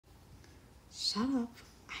Shut up.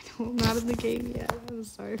 I know I'm not in the game yet. I'm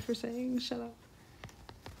sorry for saying shut up.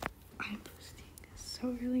 I'm posting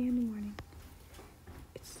so early in the morning.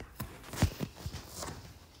 It's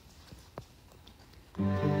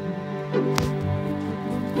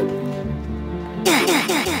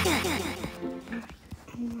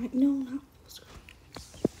no, not full screen.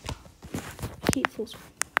 I hate full screen.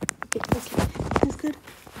 Okay. That's good.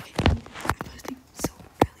 Okay, I'm posting so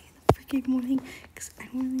early in the freaking morning because I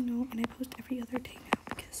don't really know, and I post every other day now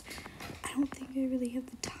because I don't think I really have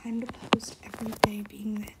the time to post every day,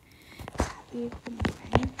 being that sadly I'm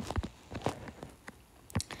pregnant.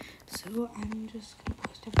 So I'm just gonna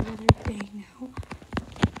post every other day now.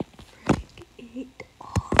 Freak it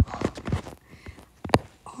off.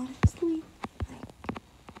 Honestly,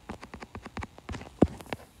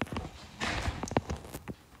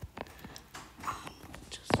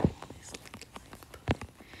 just always like posting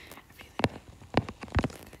every other day.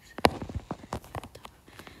 Like I said,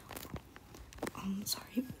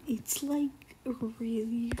 sorry, it's like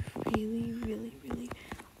really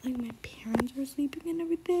like my parents are sleeping and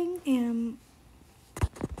everything, and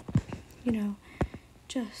you know,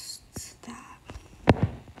 just that.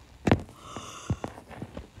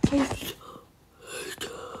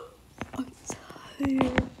 I'm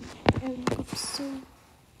tired. I woke up so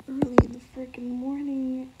early in the freaking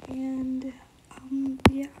morning, and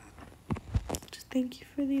yeah, just thank you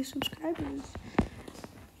for these subscribers.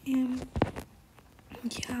 And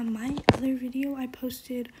yeah, my other video I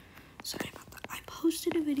posted, sorry about that, I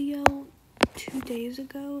posted a video 2 days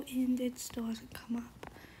ago and it still hasn't come up.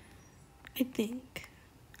 I think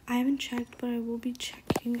I haven't checked, but I will be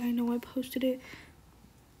checking. I know I posted it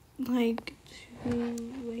like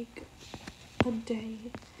a day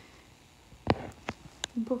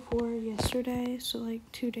before yesterday, so like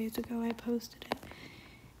 2 days ago I posted it,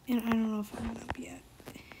 and I don't know if it went up yet,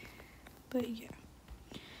 but yeah,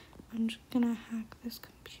 I'm just gonna hack this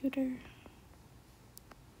computer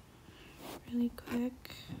really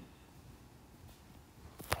quick.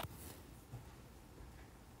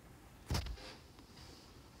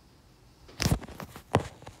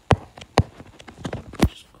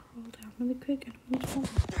 Just scroll down really quick and I'm just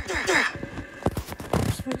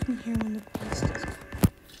so I can hear when the beast is coming.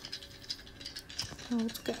 So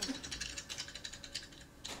let's go.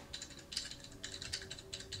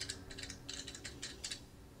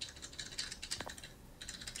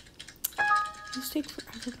 These take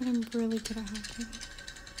forever, but I'm really good at hacking.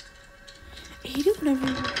 I hate it whenever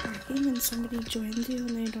you're hacking and somebody joins you and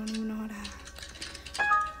they don't even know how to hack.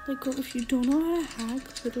 Like, girl, if you don't know how to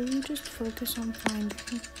hack, literally just focus on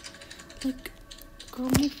finding. Like, girl,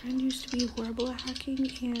 my friend used to be horrible at hacking,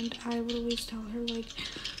 and I would always tell her, like,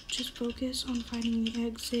 just focus on finding the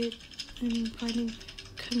exit and finding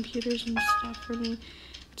computers and stuff for me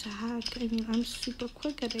to hack. I mean, I'm super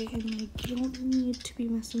quick at it, and, like, you don't need to be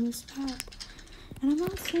messing this up. And I'm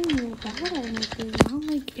not saying you're bad at anything, not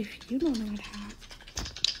like if you don't know how to hack.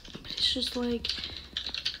 But it's just like,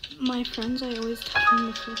 my friends, I always tell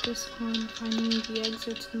them to focus on finding the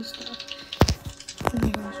exits and stuff. Oh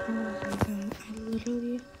my gosh, what was I doing? I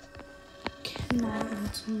literally cannot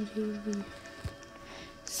let somebody leave.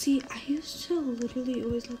 See, I used to literally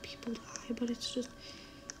always let people die, but it's just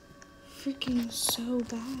freaking so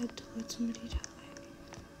bad to let somebody die.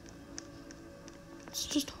 It's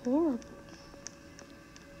just horrible.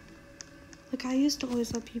 Like, I used to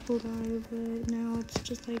always let people die, but now it's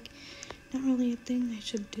just, like, not really a thing I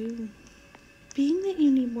should do. Being that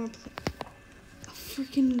you need more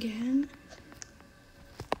freaking again.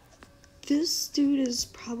 This dude is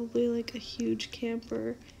probably, like, a huge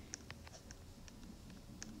camper.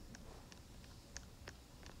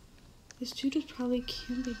 This dude is probably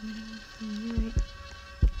camping right now.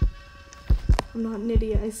 I'm not an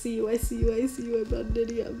idiot. I see you. I'm not an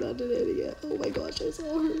idiot. Oh my gosh, I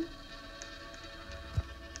saw her.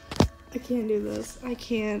 I can't do this. I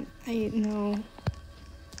can't. No.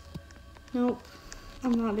 Nope.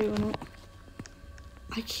 I'm not doing it.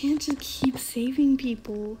 I can't just keep saving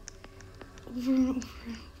people over and over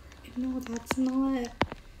and over. No, that's not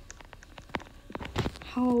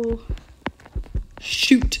how.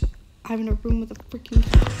 Shoot. I'm in a room with a freaking.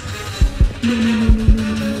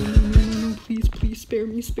 No. Please, spare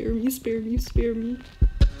me.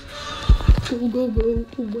 Go.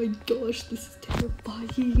 Oh my gosh, this is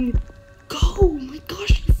terrifying. Go! Oh my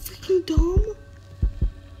gosh, you freaking dumb.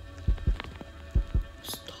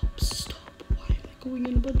 Stop. Why am I going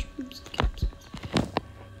in a bunch of rooms and capsules?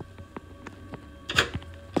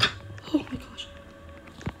 Oh my gosh.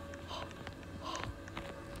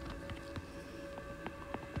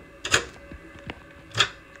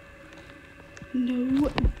 No.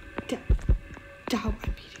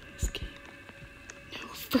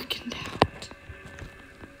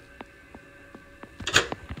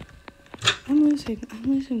 I'm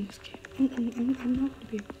losing this game. I'm not gonna be able to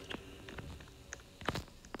do it.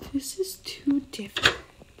 This is too difficult.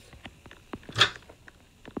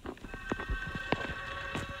 Oh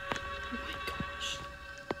my gosh.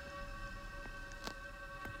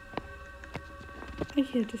 I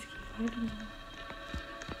can't just keep fighting them.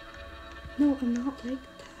 No, I'm not like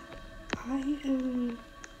that. I am...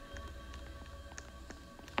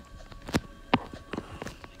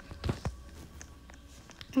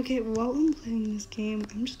 Okay, while I'm playing this game,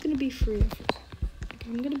 I'm just gonna be for real. Like,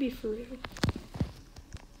 I'm gonna be for real.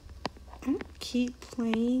 I don't keep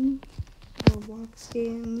playing Roblox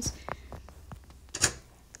games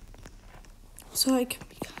so I can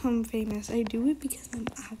become famous. I do it because I'm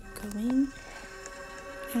outgoing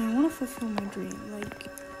and I want to fulfill my dream. Like,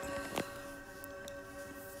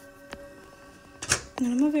 and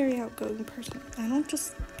I'm a very outgoing person. I don't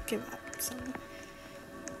just give up, so...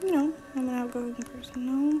 You know, I'm an outgoing person.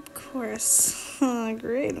 No, of course.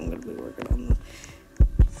 Great, I'm gonna be working on the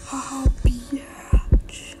hobby.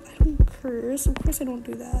 I don't curse. Of course I don't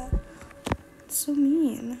do that. It's so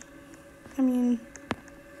mean. I mean,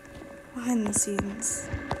 behind the scenes.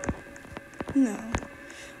 No.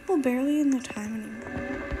 Well, barely in the time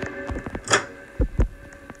anymore.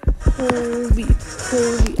 Holy.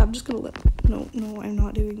 I'm just gonna let... No, I'm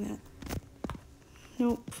not doing that.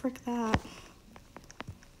 Nope, frick that.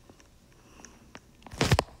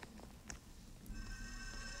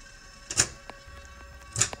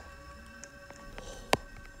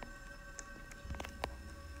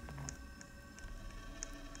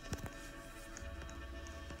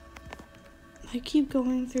 I keep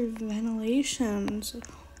going through ventilations. Oh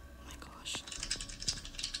my gosh.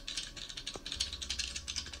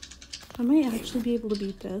 I might actually be able to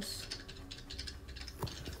beat this.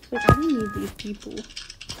 Like, I don't need these people.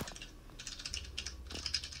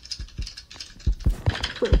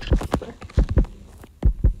 Frick.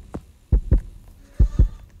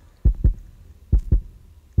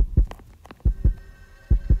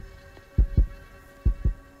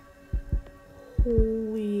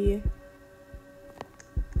 Holy...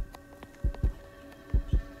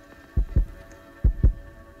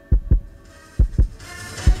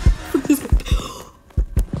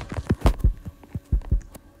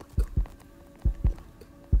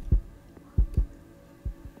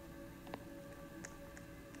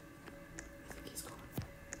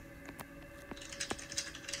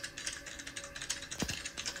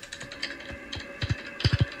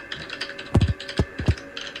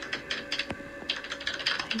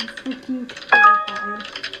 freaking terrified.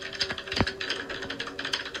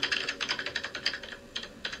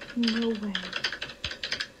 No way.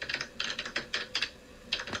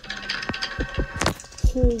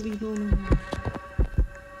 Holy no.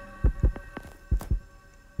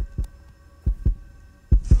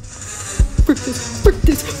 Frick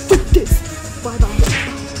this. Bye.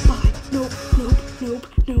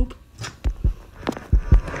 Nope.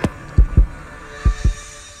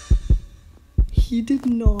 He did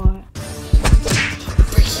not.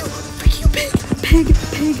 Frick you,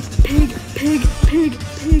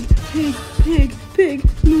 pig.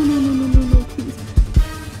 No, please.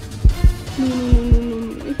 No,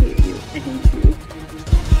 I hate you.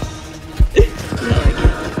 No, I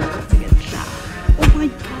can't. It's a good shot. Oh my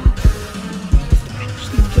god.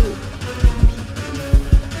 Actually, joke.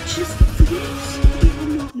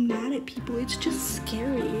 I'm not mad at people. It's just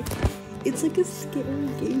scary. It's like a scary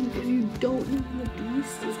game because you don't know when the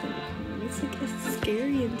beast is gonna come. It's like a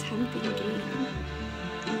scary and tempting game.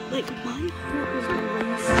 Like, my heart was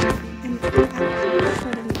racing, and I actually had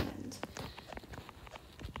fun in the end.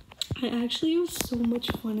 I actually had so much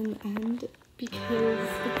fun in the end because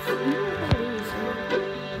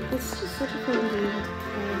it's just such a fun game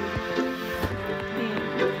to play,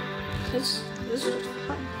 and it's just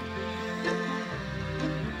fun.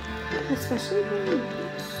 Especially when you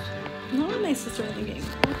beast. Not when my sister in the game.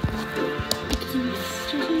 Because when my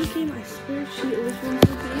sister's in the game, I swear she always wins the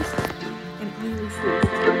beast, and I always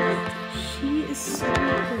lose. She is so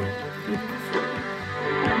good.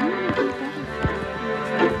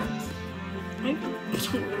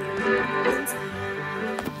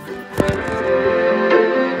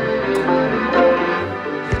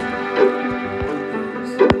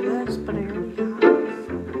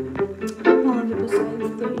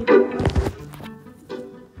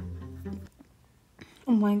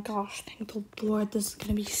 Oh my gosh, thank the Lord, this is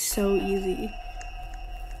gonna be so easy.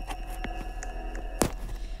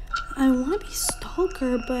 I want to be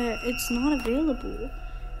Stalker, but it's not available.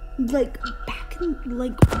 Like, back in,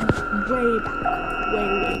 like, way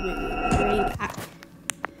back.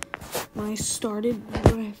 When I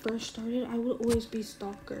first started, I would always be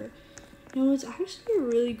Stalker. It was actually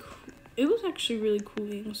really cool. It was actually really cool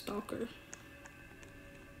being a stalker.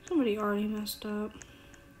 Somebody already messed up.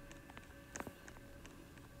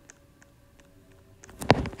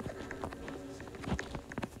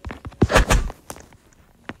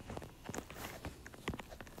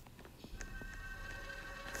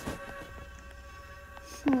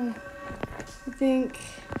 I think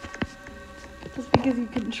just because you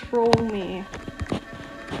control me, I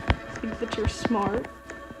think that you're smart.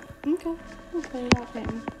 Okay, we'll play that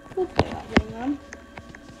game. We'll play that game then.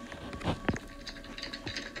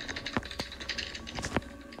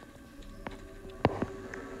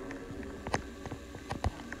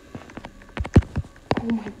 Oh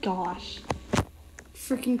my gosh.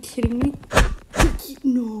 Freaking kidding me?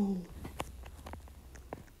 No.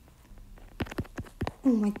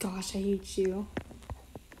 Oh my gosh, I hate you.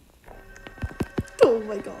 Oh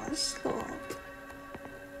my gosh, stop.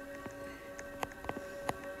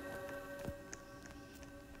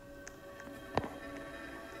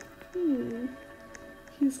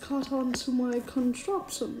 He's caught on to my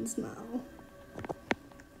contraptions now.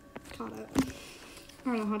 Got it. I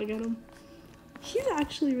don't know how to get him. He's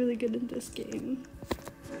actually really good in this game.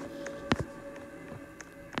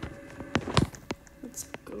 Let's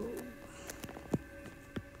go.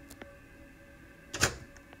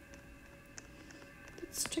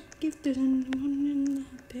 Let's check if there's anyone in the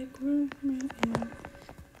big room right now.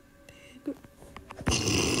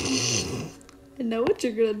 I know what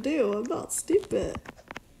you're gonna do. I'm not stupid.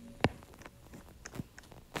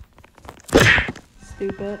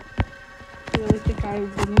 Stupid. I really think I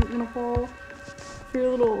wasn't gonna fall for your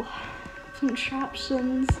little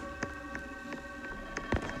contraptions.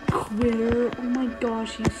 Quitter. Oh my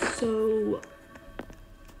gosh, he's so...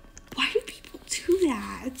 Why do people do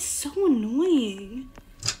that? It's so annoying.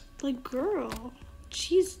 Like, girl.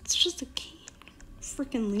 Jeez, it's just a game.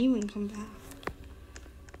 Freaking leave and come back.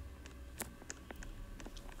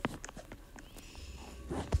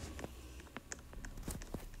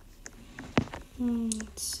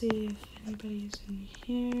 Let's see if anybody's in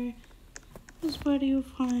here. Where do you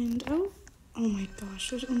find... Oh my gosh,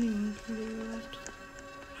 there's only one computer left.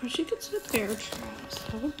 I wish you could set bear traps.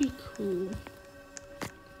 That would be cool.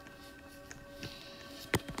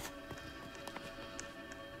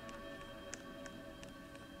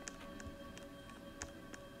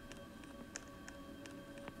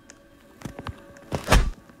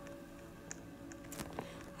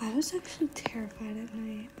 I was actually terrified at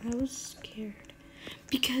night. I was scared.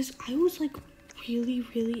 Because I was like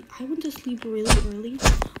really, I went to sleep really early,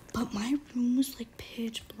 but my room was like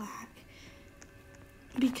pitch black.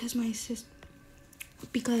 Because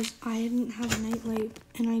I didn't have a nightlight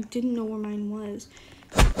and I didn't know where mine was.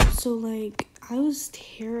 So like, I was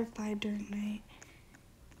terrified during night.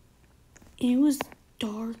 And it was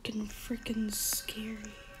dark and freaking scary.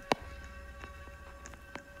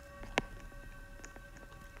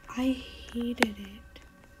 I hated it.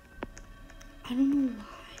 I don't know why.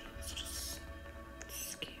 It's just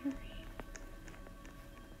scary.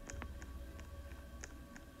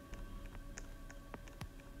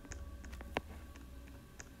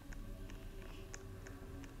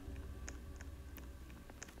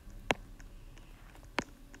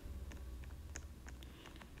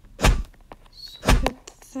 So I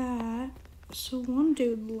got that. So one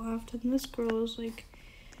dude left and this girl is like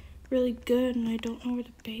really good and I don't know where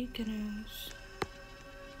the bacon is.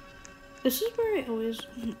 This is where I always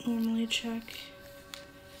normally check,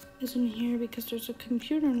 is in here, because there's a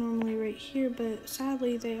computer normally right here, but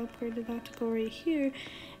sadly they upgraded that to go right here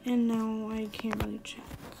and now I can't really check.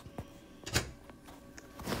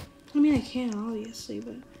 I mean, I can obviously,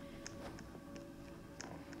 but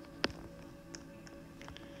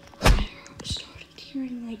I started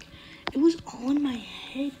hearing like, it was all in my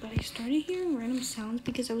head, but I started hearing random sounds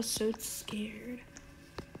because I was so scared.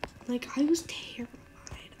 Like, I was terrified.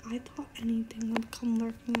 I thought anything would come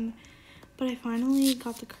lurking, but I finally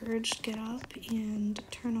got the courage to get up and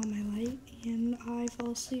turn on my light, and I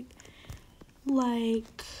fell asleep.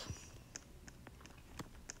 Like,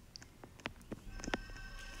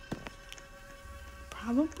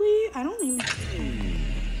 probably, I don't even know.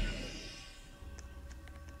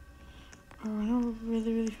 I run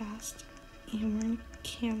really fast, and we're gonna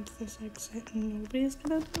camp this exit, and nobody's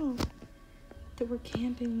gonna know that we're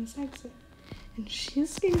camping this exit. And she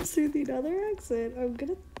escapes through the other exit. I'm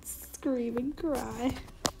gonna scream and cry.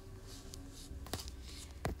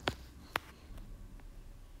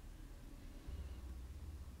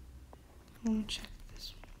 I wanna check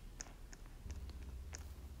this one.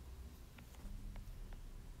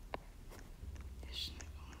 She's not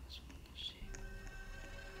going on this one, is she?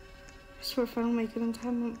 swear if I don't make it in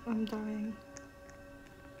time, I'm dying.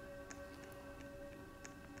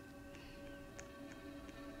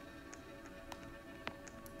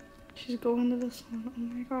 She's going to this one. Oh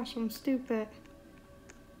my gosh, I'm stupid.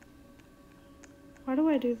 Why do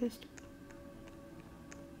I do this?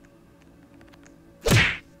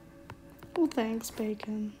 Well, thanks,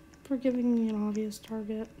 Bacon, for giving me an obvious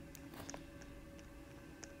target.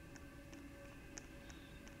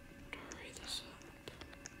 Hurry this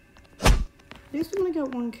up. At least I'm gonna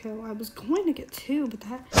get 1 kill. I was going to get 2, but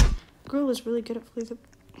that girl is really good at fleas. Oh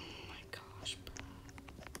my gosh,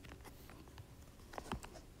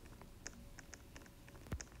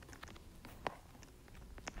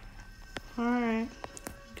 bro. Alright.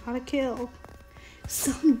 Got a kill.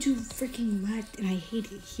 Some dude freaking mugged, and I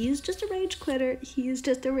hate it. He is just a rage quitter. He is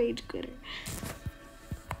just a rage quitter.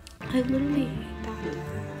 I literally hate that.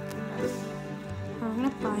 I'm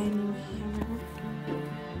gonna buy a new hammer.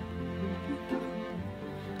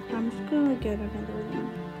 I'm just gonna get another one.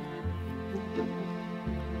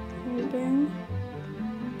 Open.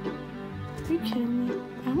 Are you kidding me?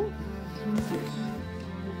 I don't.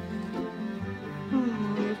 Oh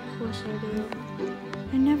no, of course I do.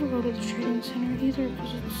 I never go to the trading center either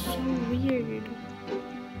because it's so weird.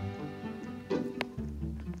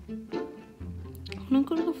 I'm gonna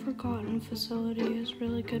go to the Forgotten facility. It's a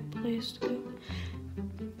really good place to go.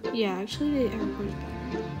 Yeah, actually the airport's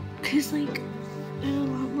better. Because, like, there's a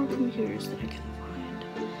lot more computers that I can find.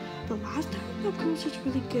 The last time that girl's just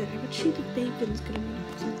really good. I bet you the Bacon's gonna be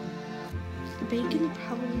next. The Bacon's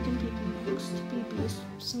probably gonna be the next to be beast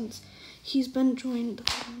since he's been joined.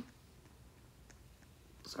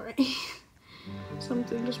 Sorry.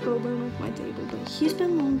 Something just rolled in with my table, but he's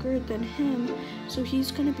been longer than him, so he's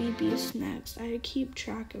gonna be beast next. I keep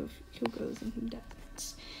track of who goes and who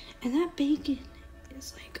doesn't. And that Bacon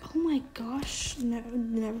is like, oh my gosh, no,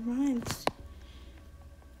 never mind.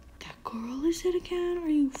 That girl is it again? Are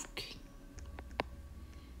you fucking...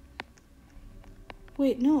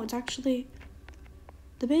 Wait, no, it's actually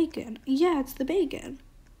the Bacon. Yeah, it's the Bacon.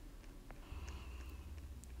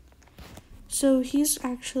 So he's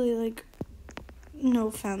actually, like, no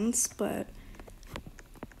offense, but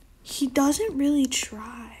he doesn't really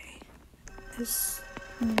try, is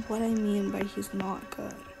what I mean by he's not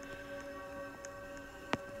good.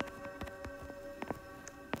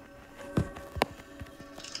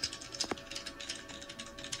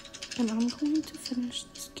 And I'm going to finish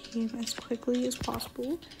this game as quickly as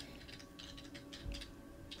possible,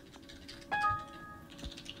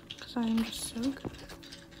 because I am just so good.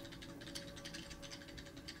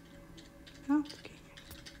 Oh, okay.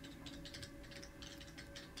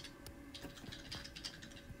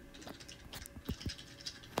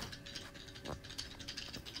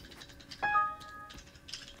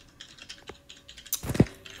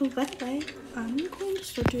 Oh, by the way, I'm going to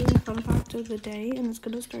start doing a fun fact of the day, and it's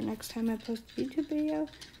going to start next time I post a YouTube video.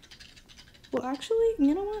 Well, actually,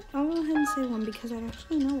 you know what? I'll go ahead and say one because I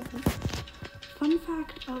actually know one. Fun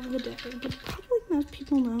fact of the day, but probably most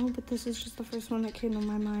people know, but this is just the first one that came to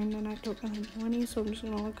my mind, and I don't really know any, so I'm just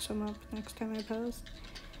going to look some up next time I post.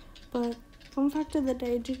 But, fun fact of the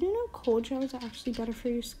day, did you know cold showers are actually better for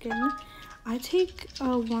your skin? I take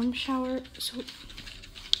a warm shower, so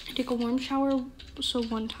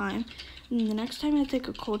one time, and the next time I take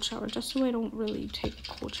a cold shower, just so I don't really take a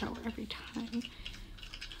cold shower every time.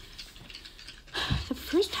 The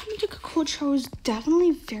first time I took a cold shower was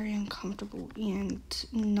definitely very uncomfortable and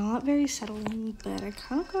not very settling, but I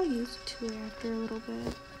kind of got used to it after a little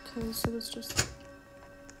bit, because it was just,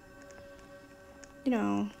 you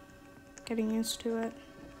know, getting used to it.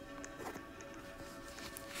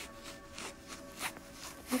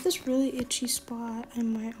 I have this really itchy spot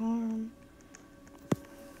in my arm.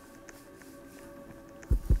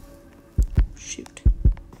 Shoot.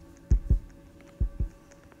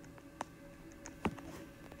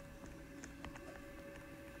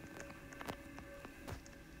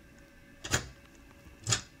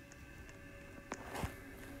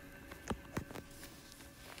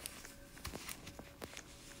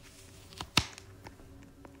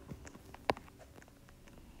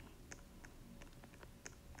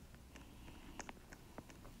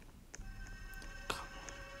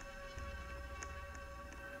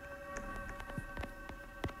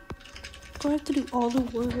 Do I have to do all the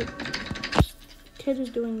work? This kid is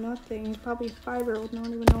doing nothing. He's probably a 5-year-old, don't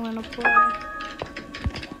even know how to play.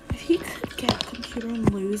 If he could get a computer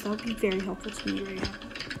and lose, that would be very helpful to me right now.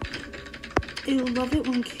 I love it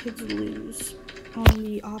when kids lose on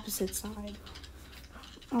the opposite side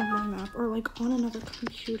of my map, or like on another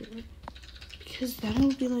computer. Because then it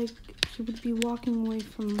would be like he would be walking away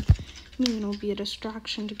from me and it'll be a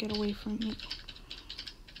distraction to get away from me.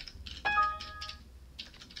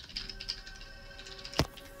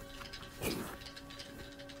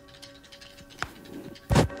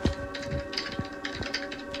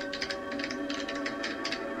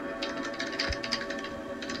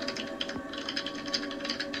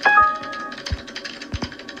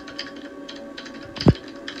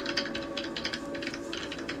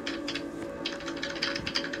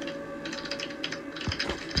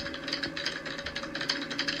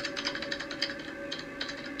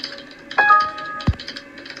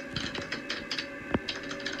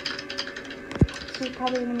 This is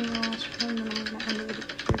probably gonna be the last time that I'm gonna end the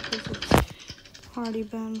picture because it's already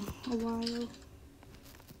been a while.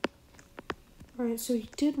 Alright, so he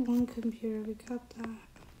did one computer, we got that.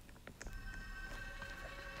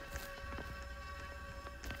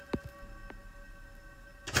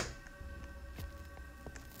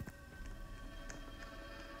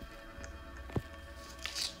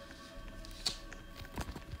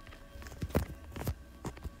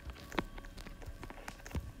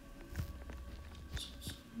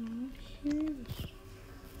 Not here.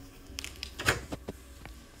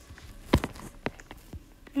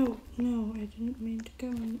 Oh, no, I didn't mean to go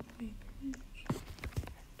in. Wait.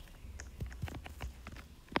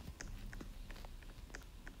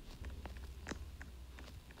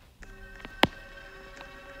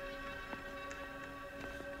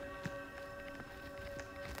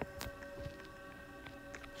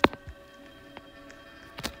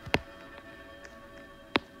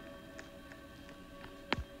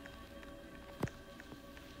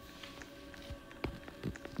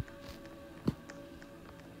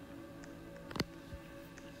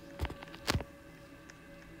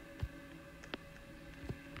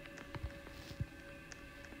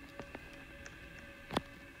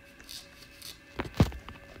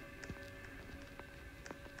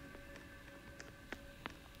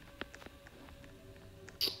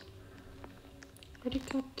 Already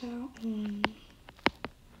got that one.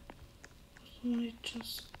 That's what I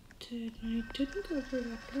just did. And I didn't go through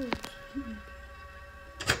that door.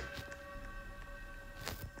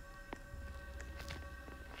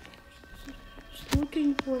 Just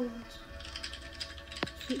looking for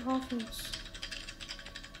the office.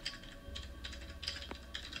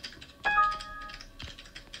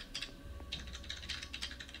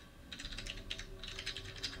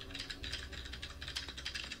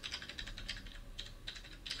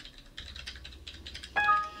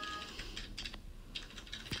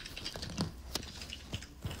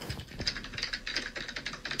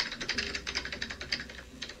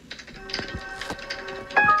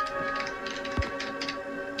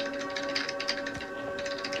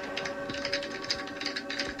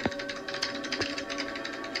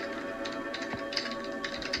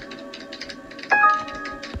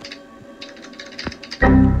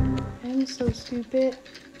 I'm so stupid.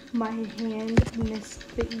 My hand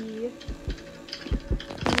missed the E.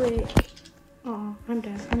 Wait. Oh, I'm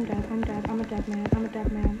dead. I'm dead. I'm dead. I'm a dead man. I'm a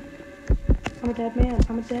dead man. I'm a dead man.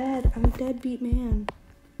 I'm a deadbeat man.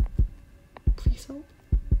 Please help.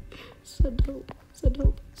 Send help. Send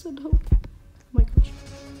help. Send help. Oh my gosh.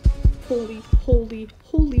 Holy.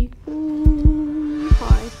 Oh,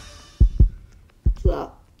 hi. What's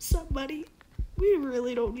up? What's up, buddy? We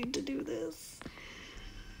really don't need to do this.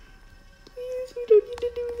 Please, we don't need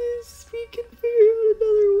to do this. We can figure out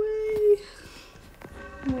another way.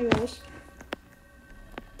 Oh my gosh.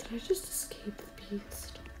 Did I just escape the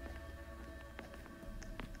beast?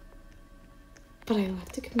 But I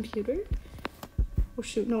left the computer? Oh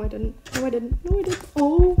shoot, no I didn't. No I didn't. No I didn't.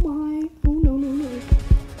 Oh my. Oh no.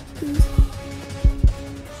 Please.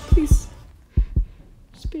 Please.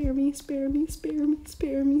 Spare me.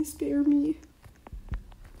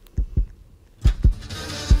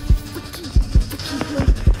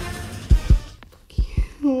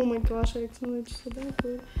 Oh my gosh, I accidentally just said that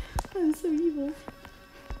word. I'm so evil.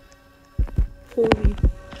 Holy.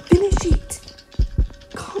 Finish it!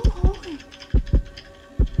 Come on! Oh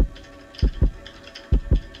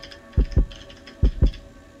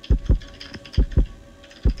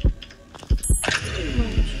my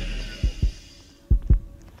gosh.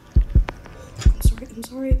 I'm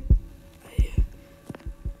sorry.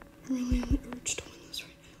 I'm really on the urge to win this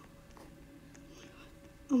right now.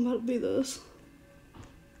 Oh my god. I'm about to be this.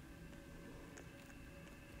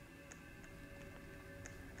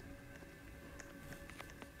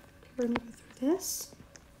 We're gonna go through this.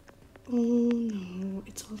 Oh no,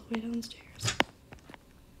 it's all the way downstairs.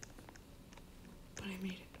 But I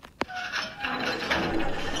made it.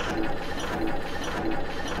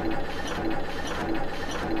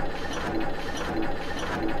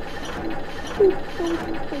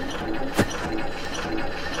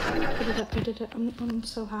 did it. I'm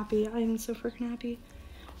so happy. I am so freaking happy.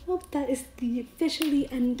 Well, that is the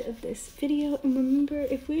officially end of this video. And remember,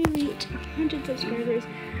 if we reach 100 subscribers,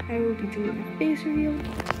 I will be doing a face reveal.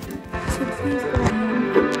 So please go ahead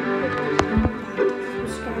and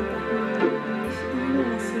subscribe button if you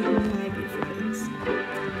want to see my beautiful face.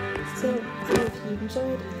 So I hope you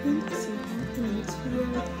enjoyed, and I'll see you in the next video.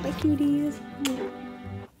 Bye, cuties.